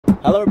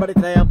Hello everybody,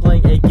 today I'm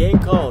playing a game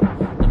called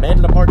The Man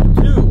in the Park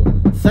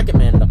 2, second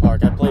Man in the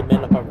Park. I played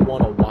Man in the Park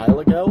 1 a while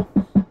ago,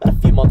 about a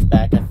few months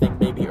back, I think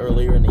maybe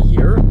earlier in the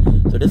year.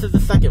 So this is the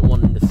second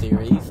one in the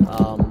series.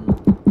 I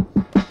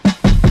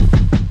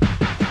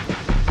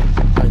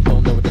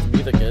don't know what this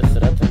music is, so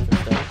that's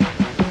interesting.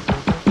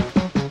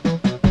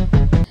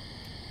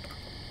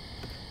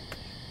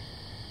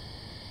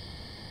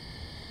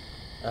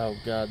 Oh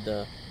god,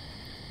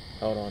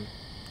 hold on.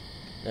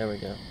 There we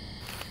go.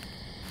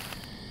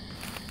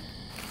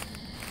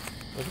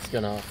 We're just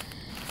gonna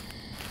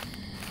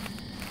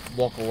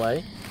walk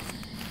away.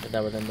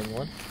 That was ending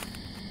one.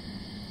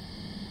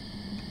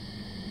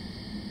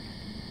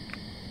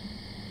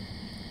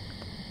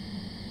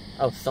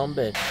 Oh, some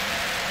bitch.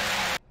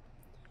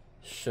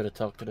 Should have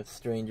talked to the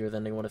stranger with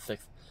ending 1 of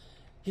 6.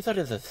 You thought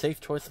it was a safe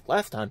choice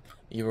last time.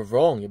 You were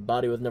wrong. Your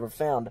body was never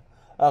found.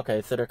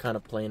 Okay, so they're kind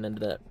of playing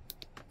into that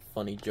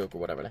funny joke or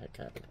whatever the heck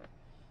happened.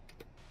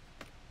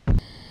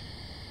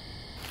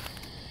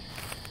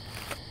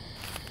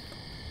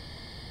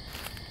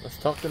 Let's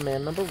talk to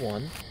man number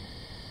 1.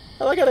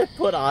 I like how they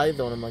put eyes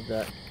on him like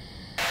that.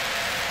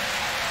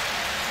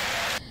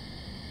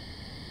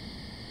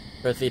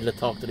 Proceeded to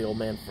talk to the old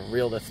man for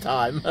real this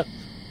time.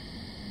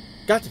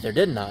 Got you there,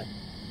 didn't I?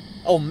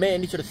 Oh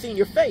man, you should have seen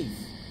your face.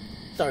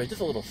 Sorry, just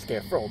a little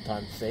scared for old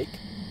time's sake.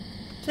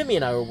 Timmy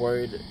and I were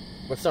worried.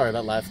 We're sorry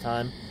about last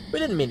time. We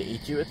didn't mean to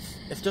eat you.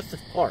 It's just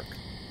this park.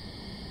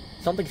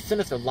 Something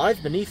sinister lies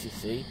beneath, you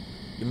see.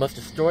 You must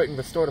destroy it and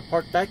restore the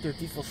park back to its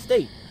peaceful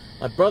state.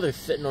 My brother's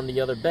sitting on the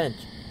other bench.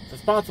 He's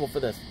responsible for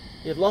this.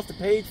 He has lost a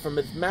page from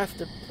his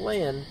master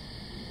plan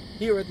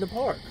here in the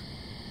park.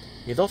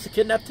 He's also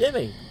kidnapped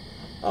Timmy.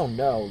 Oh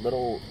no,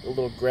 little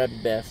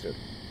grabby bastard.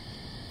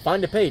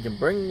 Find the page and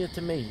bring it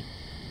to me.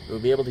 We will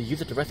be able to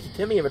use it to rescue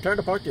Timmy and return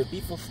the park to its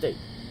peaceful state.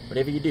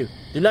 Whatever you do,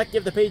 do not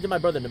give the page to my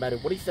brother no matter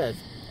what he says.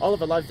 All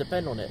of our lives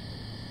depend on it.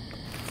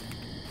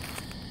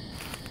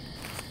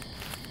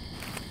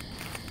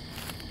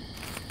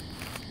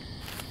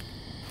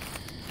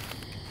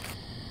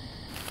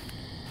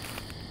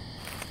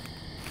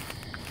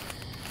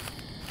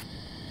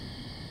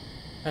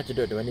 How'd you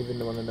do it? Do I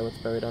even want to know what's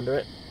buried under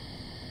it?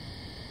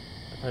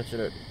 I should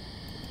have.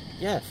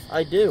 Yes,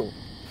 I do.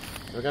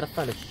 So I gotta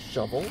find a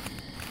shovel.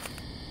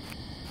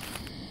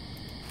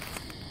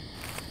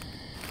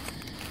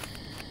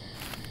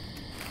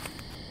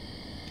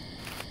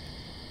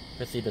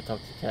 Proceed to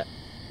talk to the cat.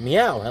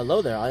 Meow!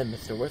 Hello there, I am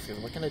Mr. Whiskers.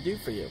 What can I do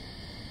for you?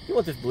 You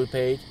want this blue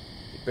page?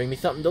 You bring me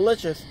something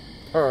delicious.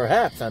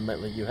 Perhaps I might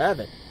let you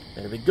have it.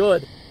 Better be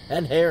good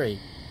and hairy,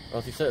 or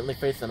else you certainly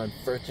face an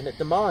unfortunate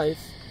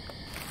demise.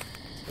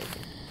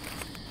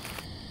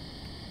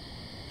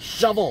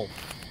 Shovel!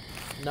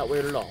 Not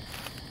weird at all.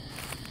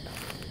 Not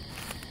really.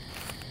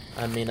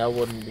 I mean, I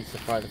wouldn't be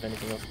surprised if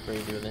anything else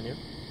crazy was in here.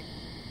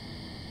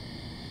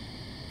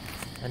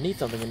 I need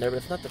something in there, but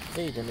it's not the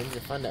page. I need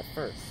to find that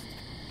first.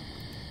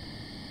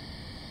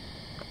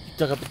 You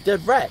dug up a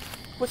dead rat!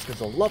 Whiskers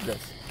will love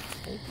this.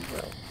 Thank you,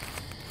 bro.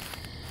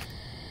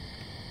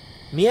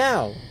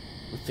 Meow!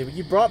 Let's see what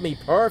you brought me.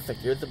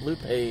 Perfect. Here's the blue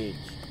page.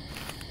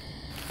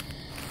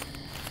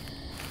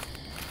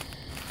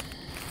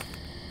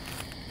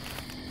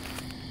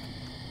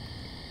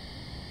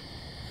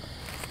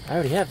 I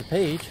already have the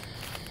page.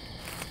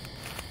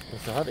 I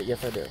still have it?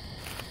 Yes, I do.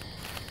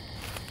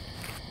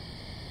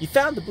 You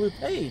found the blue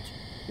page!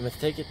 You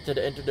must take it to the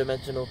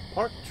interdimensional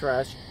park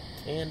trash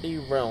candy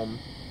realm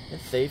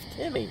and save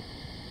Timmy.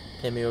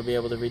 Timmy will be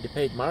able to read the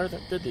page. Myers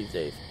aren't good these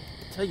days.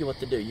 I'll tell you what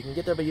to do. You can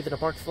get there by using the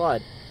park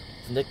slide.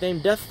 It's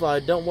nicknamed Death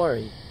Slide, don't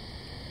worry.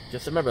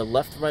 Just remember,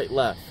 left, right,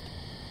 left.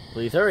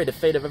 Please hurry, the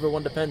fate of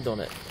everyone depends on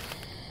it.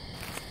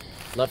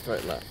 Left,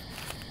 right, left.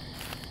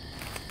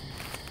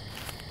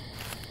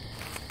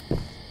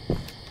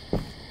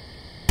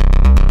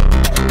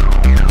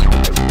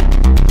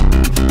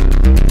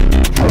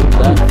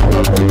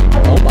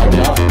 Oh my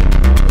god.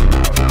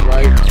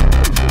 Right.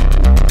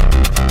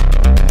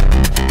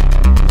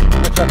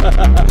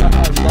 I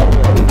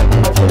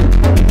love it.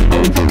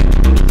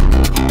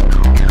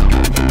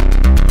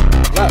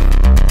 Left.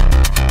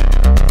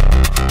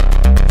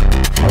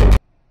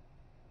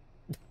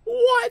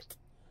 What?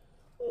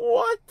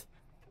 What?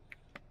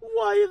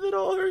 Why is it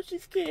all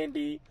Hershey's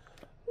candy?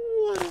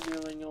 What is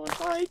going on?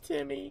 Hi,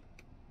 Timmy.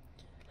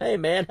 Hey,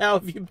 man, how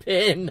have you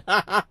been?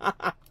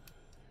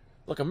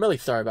 Look, I'm really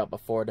sorry about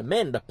before. The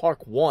man in the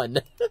park won.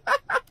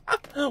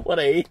 What,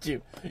 I hate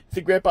you. See,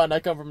 Grandpa and I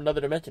come from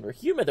another dimension. We're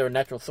human. They're a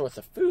natural source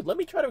of food. Let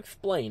me try to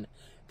explain.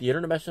 The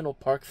interdimensional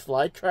park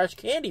slide trash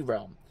candy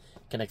realm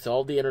connects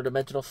all the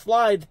interdimensional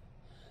slides.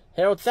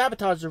 Harold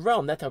sabotaged the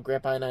realm. That's how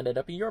Grandpa and I ended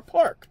up in your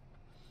park.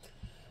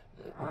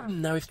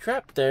 Now he's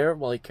trapped there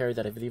while he carries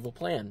out his evil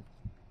plan.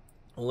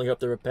 Only hope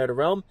to repair the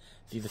realm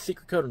is use a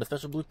secret code on the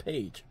special blue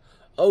page.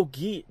 Oh,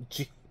 gee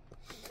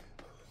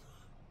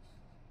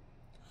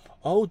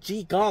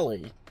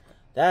golly.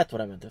 That's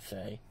what I meant to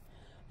say.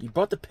 You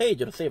brought the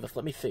page. It'll save us.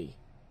 Let me see.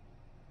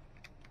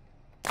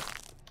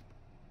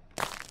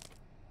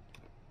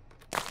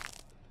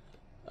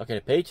 Okay,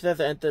 the page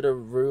says enter the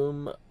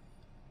room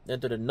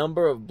Enter the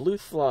number of blue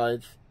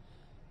slides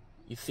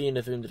you see in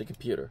this room to the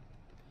computer.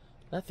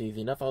 That's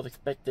easy enough. I was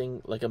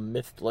expecting like a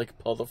Myst-like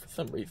puzzle for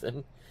some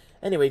reason.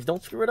 Anyways,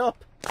 don't screw it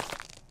up.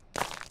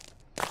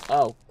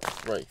 Oh,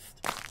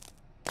 Christ.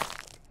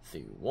 Let's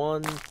see,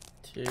 1,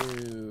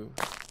 2,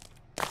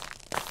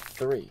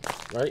 3,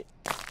 right?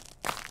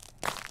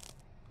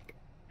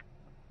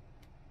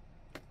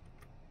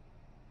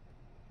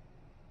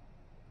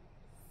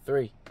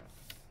 Three.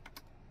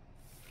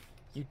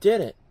 You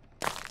did it.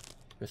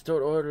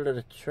 Restored order to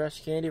the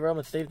trash candy realm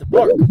and saved the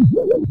park.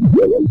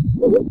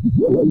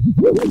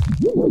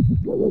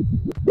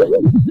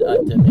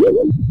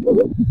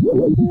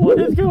 What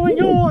is going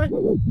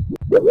on?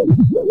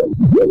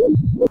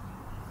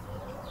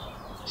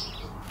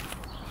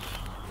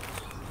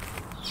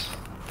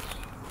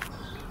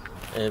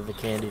 Is the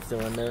candy still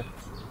in there?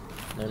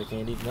 No, the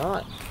candy's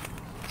not.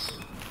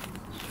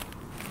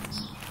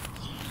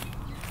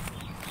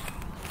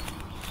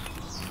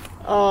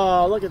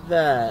 Oh, look at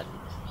that.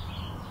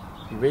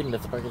 You're reading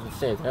this, the park isn't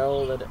saved.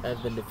 Harold has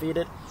been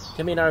defeated.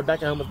 Timmy and I are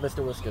back at home with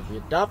Mr. Whiskers. We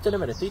adopted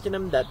him and are teaching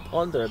him that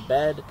puns are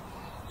bad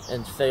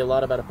and say a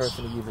lot about a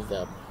person who uses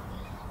them.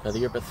 Because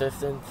of your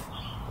persistence,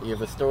 your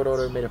restored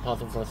order made it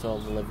possible for us all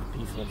to live in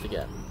peace once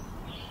again.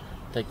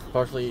 Take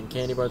partially eaten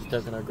candy bars to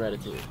token our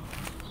gratitude.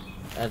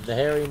 As the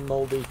hairy,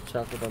 moldy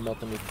chocolate are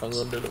melting his tongue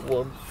under the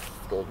warm,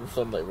 golden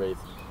sunlight rays,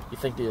 you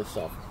think to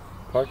yourself,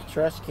 park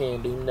trash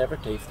candy never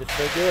tasted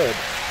so good.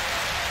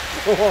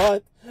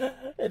 What?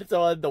 It's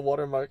on the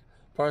watermark.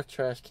 Park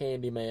trash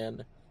candy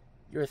man.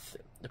 The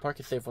park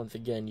is safe once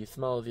again. You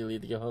smile as you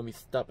leave to go home. You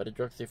stop at a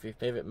drugstore for your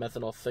favorite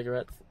menthol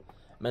cigarettes.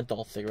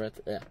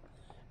 Yeah.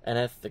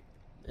 And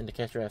the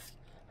cashier asks,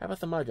 "How about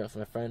some eye drops,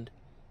 my friend?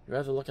 Your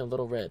eyes are looking a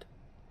little red."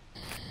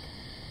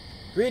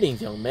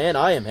 "Greetings, young man.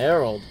 I am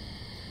Harold.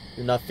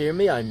 Do not fear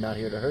me. I am not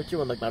here to hurt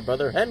you, unlike my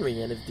brother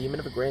Henry and his demon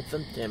of a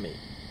grandson Timmy.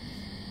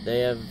 They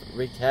have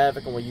wreaked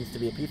havoc on what used to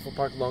be a peaceful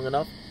park long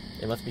enough.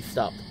 They must be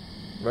stopped.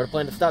 I wrote a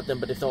plan to stop them,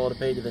 but they stole all the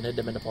pages and hid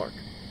them in the park.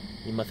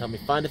 You must help me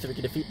find us so we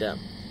can defeat them.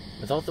 You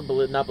must also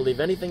not believe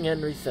anything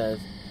Henry says.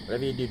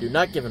 Whatever you do, do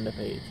not give him the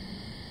page.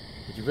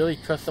 Would you really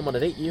trust someone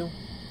that ate you?"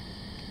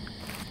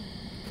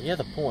 He has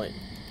a point.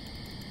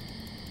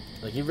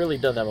 Like, he really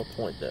does have a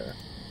point there.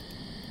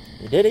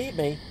 He did eat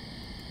me.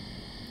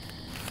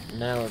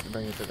 Now let's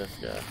bring it to this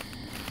guy.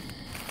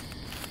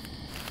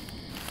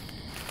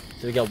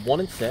 So we got 1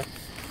 and 6.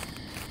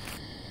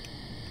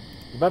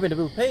 You brought me the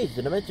blue page.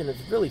 The dimension is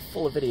really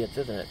full of idiots,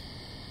 isn't it?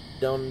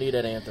 Don't need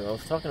that answer. I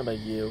was talking about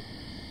you.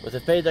 With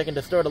this page, I can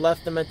distort the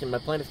last dimension. My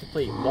plan is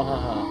complete.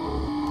 Wahaha.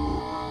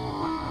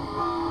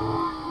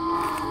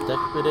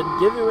 Technically didn't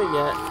give you it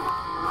yet.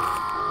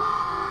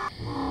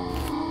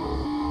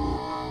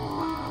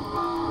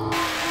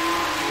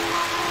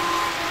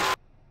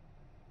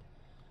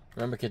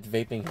 Remember, kids,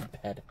 vaping is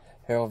bad.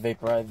 Harold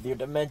vaporized your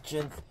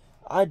dimensions.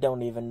 I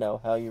don't even know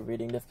how you're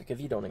reading this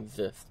because you don't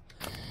exist.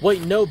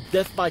 Wait, no,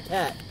 death by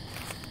cat.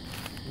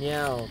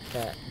 Meow,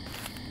 cat.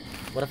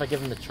 What if I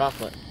give him the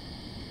chocolate?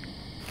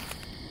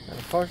 And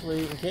a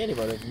partially eaten candy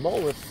bar. There's a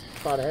mole with a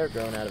spot of hair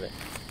growing out of it.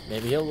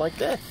 Maybe he'll like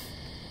this.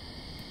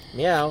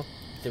 Meow.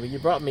 See what you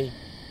brought me.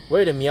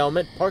 Wait a meow,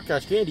 mint park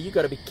trash candy. You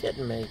gotta be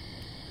kidding me.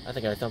 I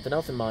think I had something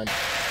else in mind.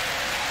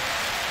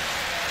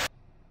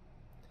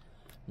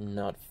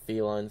 Not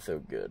feline so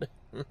good.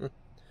 The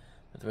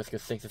Whisker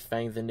sinks his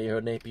fangs into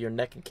your nape of your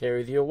neck and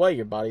carries you away.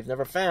 Your body's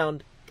never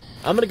found.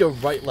 I'm gonna go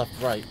right, left,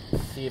 right.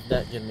 See if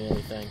that gives me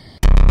anything.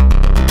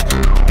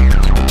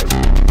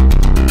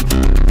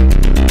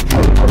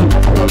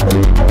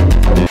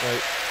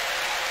 Right.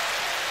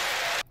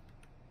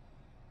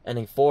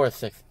 Ending 4 of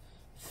 6.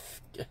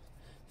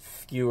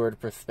 Skewered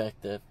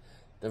perspective.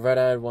 The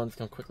red-eyed ones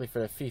come quickly for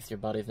their feast. Your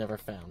body's never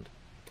found.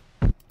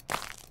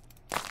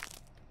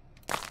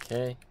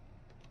 Okay.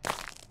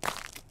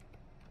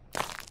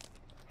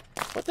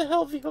 What the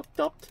hell is he hooked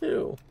up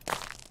to?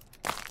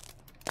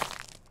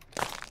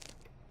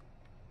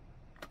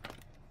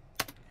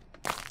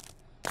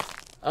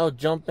 Oh,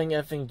 jumping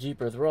effing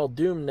jeepers. We're all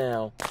doomed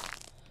now.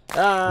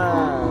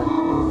 Ah!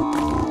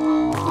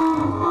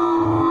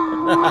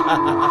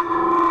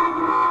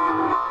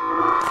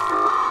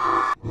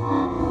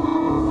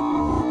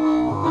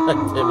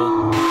 Timmy.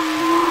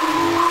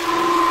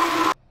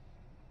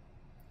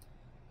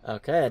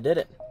 Okay, I did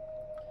it.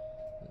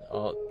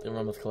 Oh, the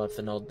room was collapsed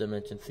in all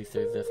dimensions. Cease to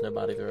exist. No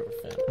bodies are ever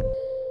found.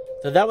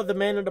 So that was the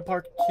Man in the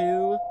Park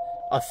 2.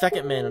 A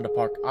second Man in the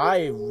Park.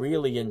 I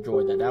really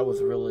enjoyed that. That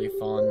was really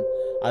fun.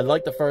 I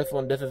liked the first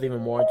one. This is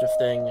even more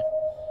interesting.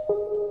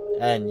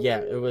 And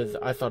yeah,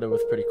 I thought it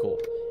was pretty cool.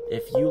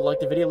 If you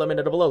liked the video, let me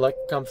know down below. Like,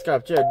 comment,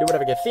 subscribe, share, do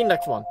whatever. Get see you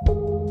next one.